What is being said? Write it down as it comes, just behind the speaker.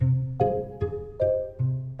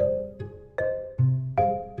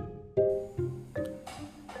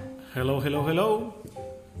Hello, hello, hello.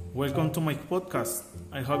 Welcome to my podcast.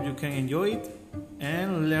 I hope you can enjoy it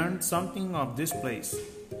and learn something of this place.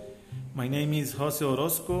 My name is Jose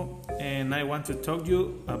Orozco and I want to talk to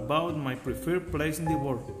you about my preferred place in the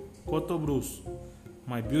world, Cotobruz,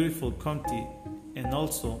 my beautiful country and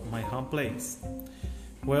also my home place.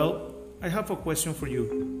 Well, I have a question for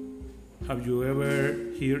you. Have you ever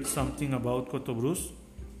heard something about Cotobruz?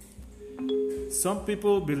 Some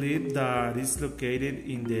people believe that it's located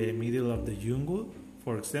in the middle of the jungle,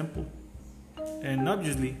 for example. And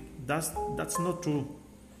obviously, that's not true.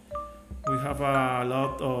 We have a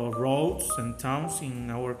lot of roads and towns in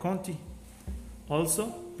our country.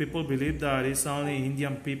 Also, people believe that it's only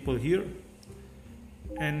Indian people here.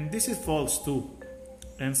 And this is false too.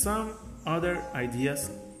 And some other ideas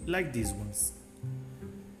like these ones.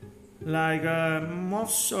 Like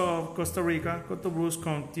most of Costa Rica, Cotobruz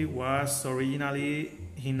County was originally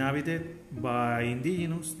inhabited by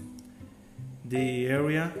indigenous. The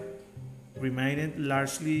area remained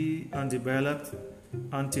largely undeveloped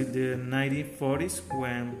until the 1940s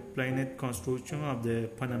when planned construction of the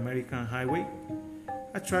Pan American Highway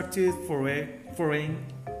attracted foreign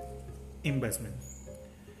investment.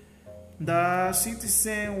 The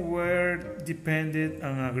citizens were dependent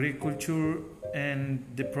on agriculture and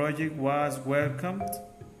the project was welcomed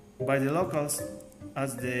by the locals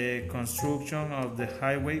as the construction of the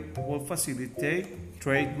highway would facilitate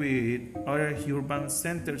trade with other urban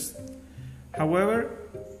centers. However,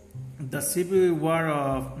 the Civil War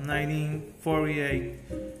of 1948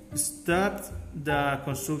 stopped the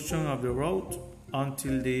construction of the road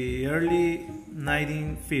until the early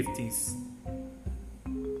 1950s.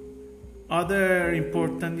 Other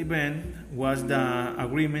important event was the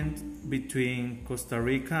agreement between Costa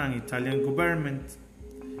Rica and Italian government.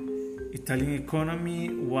 Italian economy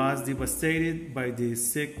was devastated by the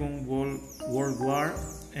Second World War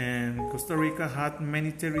and Costa Rica had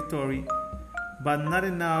many territory but not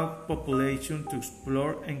enough population to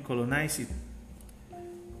explore and colonize it.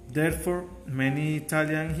 Therefore, many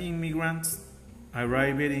Italian immigrants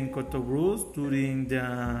arrived in Cotobruz during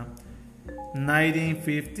the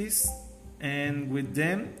 1950s and with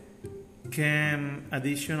them came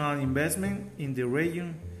additional investment in the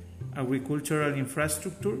region, agricultural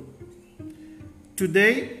infrastructure.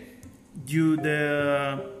 Today, due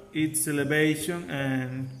to its elevation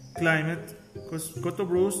and climate,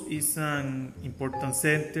 Cotobruz is an important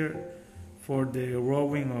center for the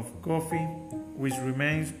growing of coffee, which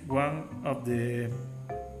remains one of the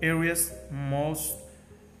area's most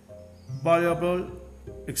valuable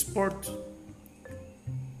exports.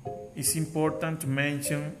 It's important to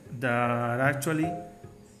mention that actually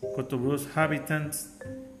Cotobruz inhabitants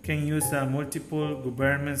can use a multiple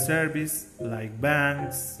government service like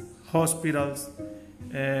banks, hospitals,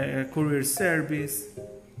 courier service,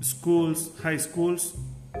 schools, high schools,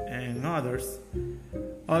 and others.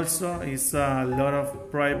 Also, it's a lot of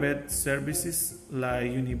private services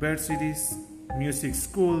like universities, music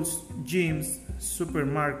schools, gyms,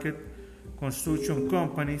 supermarket, construction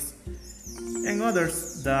companies, and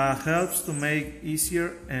others that helps to make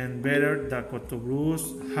easier and better the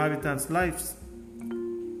Cotobruz inhabitants' lives.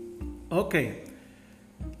 Okay,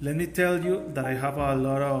 let me tell you that I have a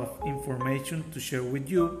lot of information to share with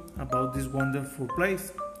you about this wonderful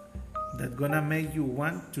place that's gonna make you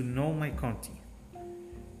want to know my country.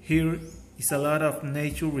 Here is a lot of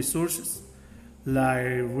nature resources like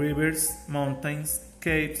rivers, mountains,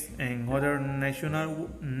 caves, and other natural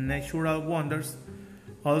wonders.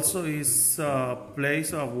 Also is a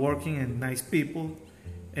place of working and nice people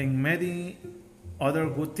and many other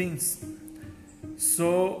good things.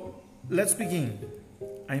 So let's begin.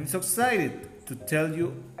 I'm so excited to tell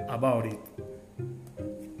you about it.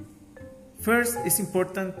 First, it's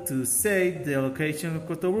important to say the location of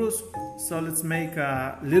Cotobruz, so let's make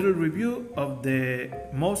a little review of the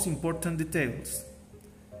most important details.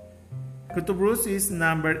 Cotobruz is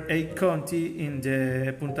number 8 county in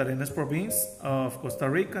the Punta Arenas province of Costa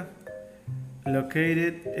Rica,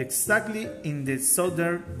 located exactly in the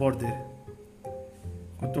southern border.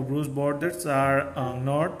 Cotobruz borders are on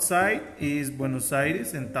north side is Buenos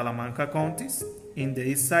Aires and Talamanca counties, in the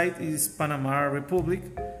east side is Panama Republic,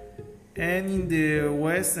 and in the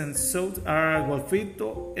west and south are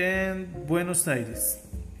Golfito and Buenos Aires.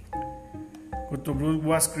 Cotobruz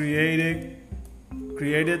was created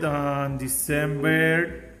on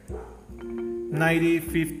December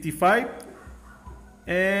 1955,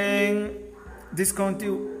 and this county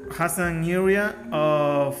has an area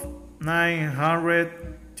of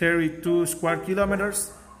 932 square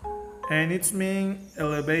kilometers and its mean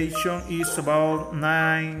elevation is about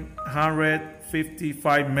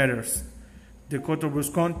 955 meters. The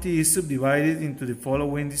Cotobruz County is subdivided into the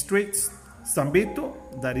following districts. San Vito,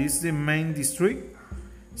 that is the main district.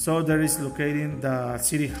 So there is located the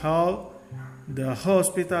city hall, the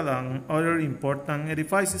hospital, and other important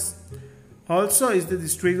edifices. Also is the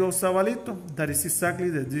district of Sabalito, that is exactly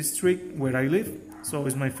the district where I live, so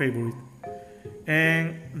it's my favorite.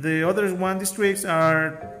 And the other one districts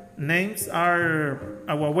names are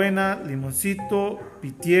Agua Buena, Limoncito,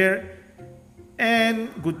 Pitier, and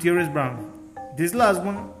Gutierrez Brown. This last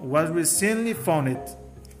one was recently founded.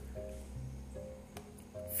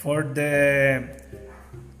 For the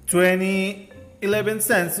 2011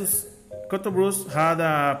 census, Cotobruz had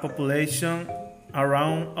a population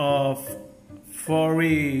around of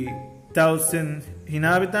 40,000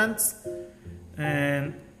 inhabitants,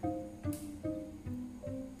 and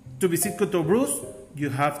to visit Cotobruz, you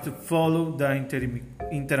have to follow the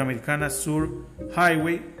Interamericana Sur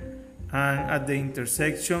Highway, and at the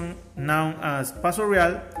intersection known as Paso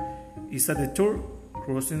Real is a detour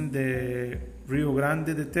crossing the Rio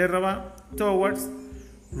Grande de Terraba towards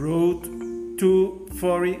Route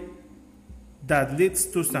 240 that leads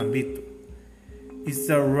to San Vito. It's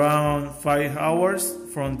around 5 hours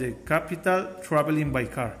from the capital traveling by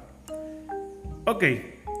car.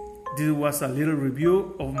 Okay, this was a little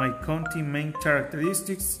review of my county main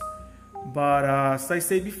characteristics, but as I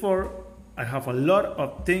said before, I have a lot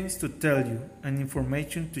of things to tell you and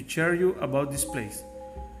information to share you about this place.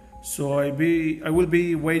 So I will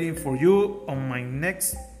be waiting for you on my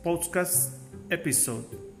next podcast episode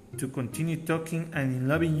to continue talking and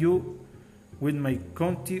loving you with my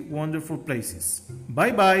county wonderful places.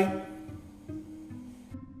 Bye bye.